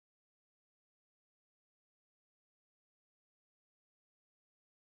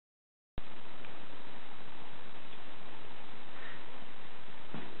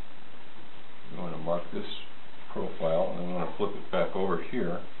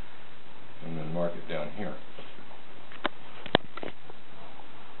and then mark it down here.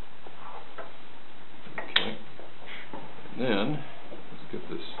 Okay. And then let's get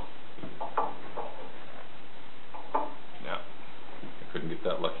this. Now, I couldn't get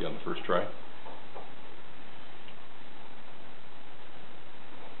that lucky on the first try.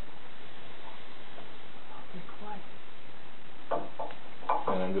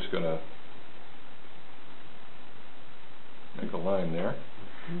 And I'm just going to make a line there,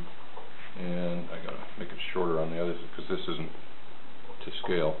 and I got to make it shorter on the others because this isn't to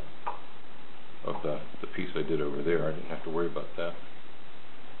scale of the piece I did over there. I didn't have to worry about that.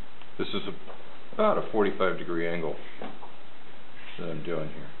 This is about a 45-degree angle that I'm doing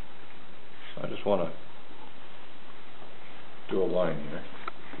here. So I just want to do a line here,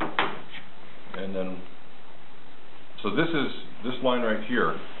 and then so this line right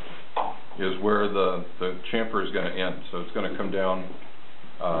here is where the chamfer is going to end. So it's going to come down,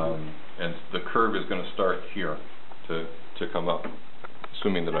 and the curve is going to start here to come up,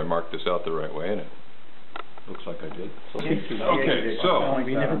 assuming that I marked this out the right way, and it looks like I did. Okay, so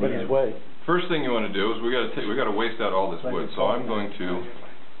first thing you want to do is we got to waste out all this wood. So I'm going to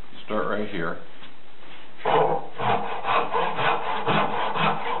start right here and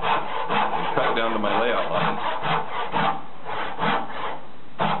cut down to my layout lines.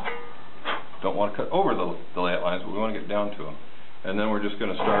 Don't want to cut over the layout lines, but we want to get down to them. And then we're just going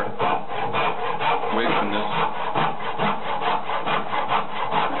to start wasting this.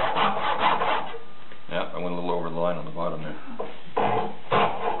 Yeah, I went a little over the line on the bottom there.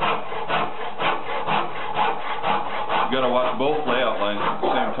 You got to watch both layout lines at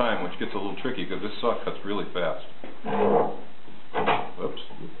the same time, which gets a little tricky because this saw cuts really fast. Whoops.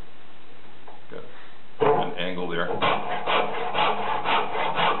 Got an angle there.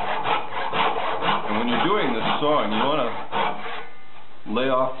 And when you're doing this sawing, you want to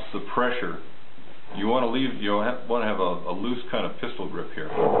lay off the pressure. You want to leave. You want to have a loose kind of pistol grip here,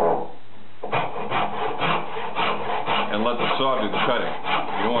 and let the saw do the cutting.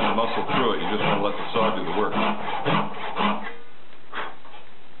 You don't want to muscle through it. You just want to let the saw do the work.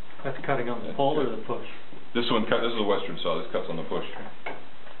 That's cutting on the pull or the push? This is a Western saw. This cuts on the push.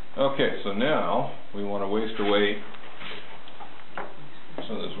 Okay, so now we want to waste away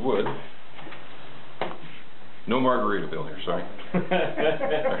some of this wood. No Margaritaville here, sorry.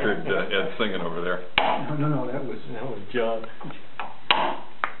 I heard Ed singing over there. No, that was John.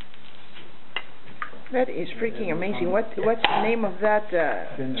 That is freaking amazing. What's the name of that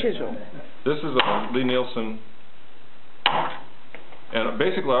chisel? This is a Lee Nielsen. And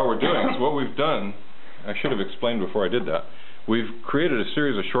basically all we're doing is what we've done, I should have explained before I did that, we've created a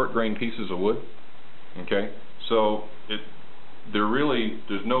series of short grain pieces of wood, okay? So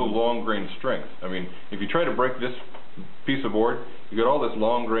there's no long grain strength. I mean, if you try to break this piece of board, you got all this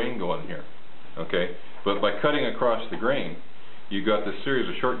long grain going here, okay? But by cutting across the grain, you got this series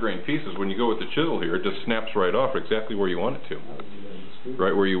of short grain pieces. When you go with the chisel here, it just snaps right off exactly where you want it to,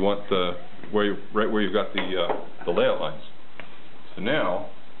 right where you want right where you've got the layout lines. So now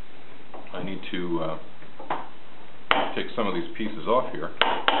I need to take some of these pieces off here.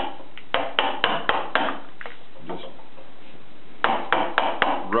 Just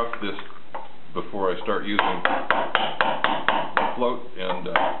rough this before I start using the float and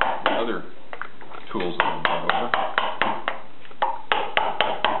other tools that I'm going over.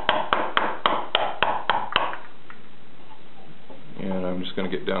 And I'm just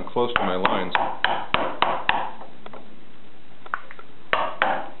going to get down close to my lines.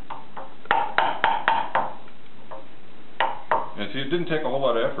 And see, it didn't take a whole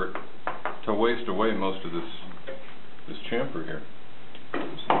lot of effort to waste away most of this chamfer here.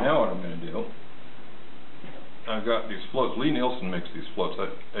 So now what I'm going to do, I've got these floats. Lee Nielsen makes these floats.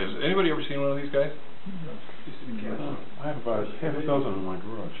 Has anybody ever seen one of these guys? I have about half a dozen in my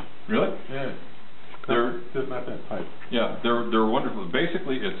garage. Really? Yeah. They're not that tight. Yeah, they're wonderful.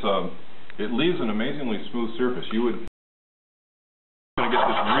 Basically, it leaves an amazingly smooth surface. You would going to get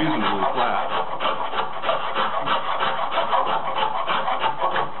this reasonably flat.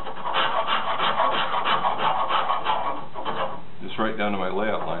 Just right down to my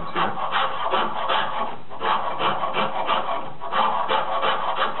layout lines here.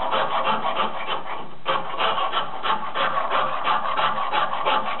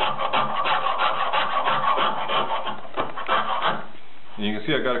 And you can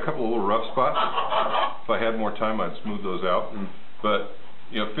see I got a couple of little rough spots. If I had more time, I'd smooth those out. But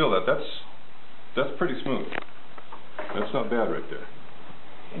you know, feel that that's pretty smooth. That's not bad right there.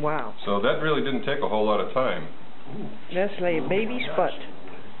 Wow. So that really didn't take a whole lot of time. That's like a baby's butt.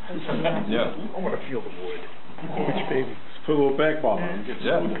 Yeah. I want to feel the wood. Which baby? Put a little back ball on it.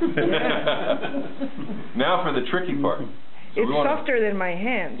 Yeah. Now for the tricky part. So It's softer than my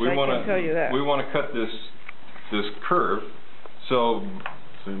hands, I can tell you that. We want to cut this curve. So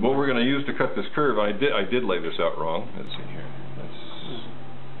what we're going to use to cut this curve, I did lay this out wrong. Let's see here.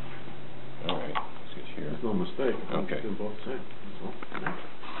 All right. Let's get here. There's no mistake. Okay. They're both the same.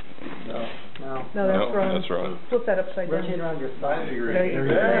 No, that's wrong. That's wrong. Flip that upside down. around your thigh.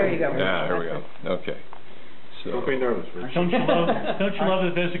 There you go. Yeah, there we go. Okay. So. Don't be nervous, Rich. Don't you love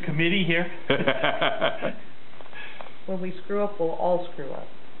that there's a committee here? When we screw up, we'll all screw up.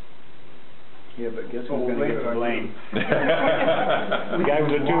 Yeah, but guess who's going to get the blame? The guy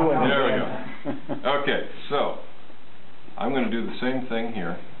with the two ones. There we go. Okay, so I'm going to do the same thing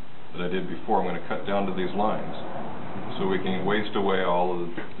here that I did before. I'm going to cut down to these lines so we can waste away all of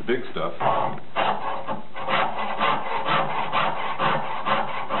the big stuff.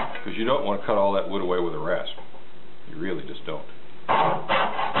 Because you don't want to cut all that wood away with a rasp. You really just don't. I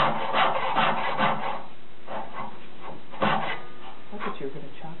thought you were going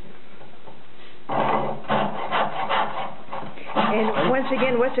to chop it. And once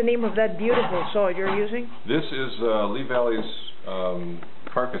again, what's the name of that beautiful saw you're using? This is Lee Valley's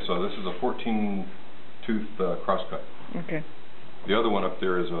carcase saw. This is a 14-tooth crosscut. Okay. The other one up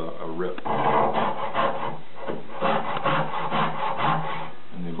there is a rip.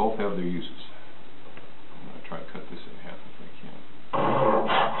 And they both have their uses. I'm going to try to cut this in half if I can.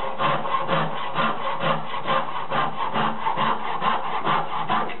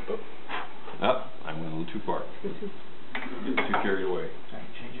 I went a little too far. Get too carried away.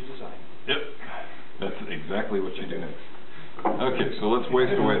 Change your design. Yep. That's exactly what you do next. Okay, so let's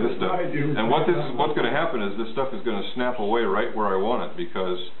waste away this stuff. And what's going to happen is this stuff is going to snap away right where I want it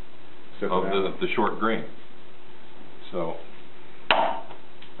because of the short grain. So,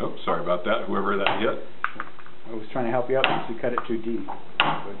 oh, sorry about that, whoever that hit. I was trying to help you out because you cut it too deep.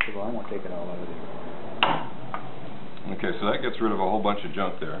 But well, I won't take it all out of there. Okay, so that gets rid of a whole bunch of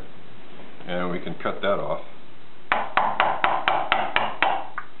junk there. And we can cut that off. Cut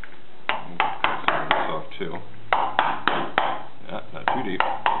this off too. Not too deep.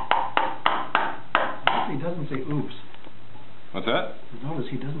 He doesn't say oops. What's that? Notice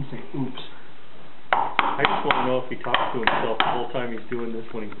he doesn't say oops. I just want to know if he talks to himself the whole time he's doing this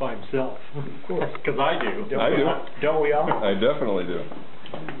when he's by himself. Of course. Because I do. I do. Don't we all? I definitely do.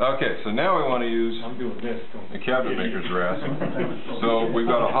 Okay, so now we want to use I'm doing this. the cabinet maker's rasp. So we've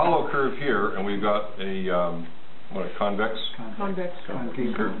got a hollow curve here, and we've got a convex? Convex.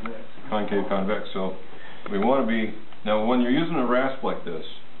 Concave convex. So we want to be, now when you're using a rasp like this,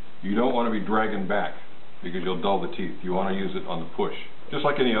 you don't want to be dragging back because you'll dull the teeth. You want to use it on the push, just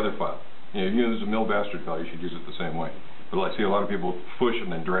like any other file. You know, if you use a mill bastard file, you should use it the same way. But I see a lot of people push and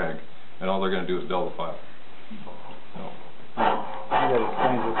then drag, and all they're going to do is dull the file. So. That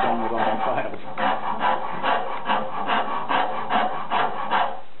explains what's wrong with all my files.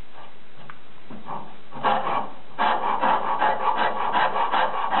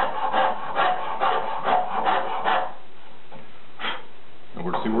 And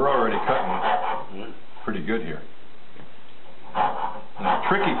we're already cutting pretty good here. And the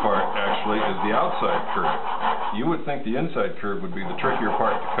tricky part, actually, is the outside curve. You would think the inside curve would be the trickier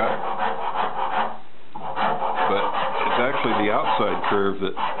part to cut. But it's actually the outside curve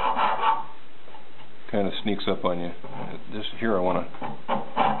that kind of sneaks up on you. This here I want to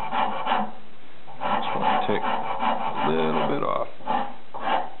take a little bit off.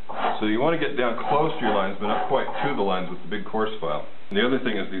 So you want to get down close to your lines, but not quite to the lines with the big coarse file. And the other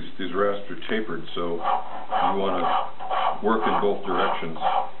thing is these rasps are tapered, so you want to work in both directions.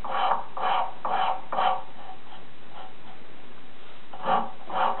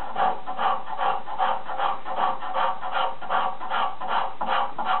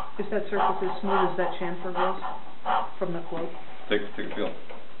 Is that surface as smooth as that chamfer was from the quote? Take a feel.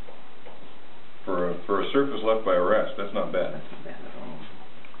 For a surface left by a rasp, that's not bad. That's not bad at all.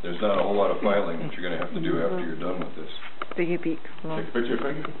 There's not a whole lot of filing that you're going to have to do after you're done with this. Take a peek. Take a picture,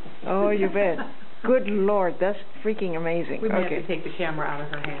 finger. Oh, you bet. Good Lord, that's freaking amazing. We may have to take the camera out of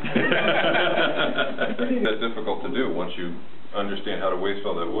her hand. That's difficult to do once you understand how to waste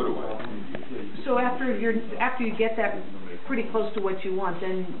all that wood away. So after you get that pretty close to what you want,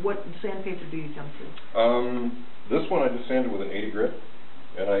 then what sandpaper do you jump to? This one I just sanded with an 80 grit,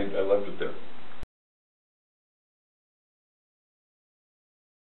 and I left it there.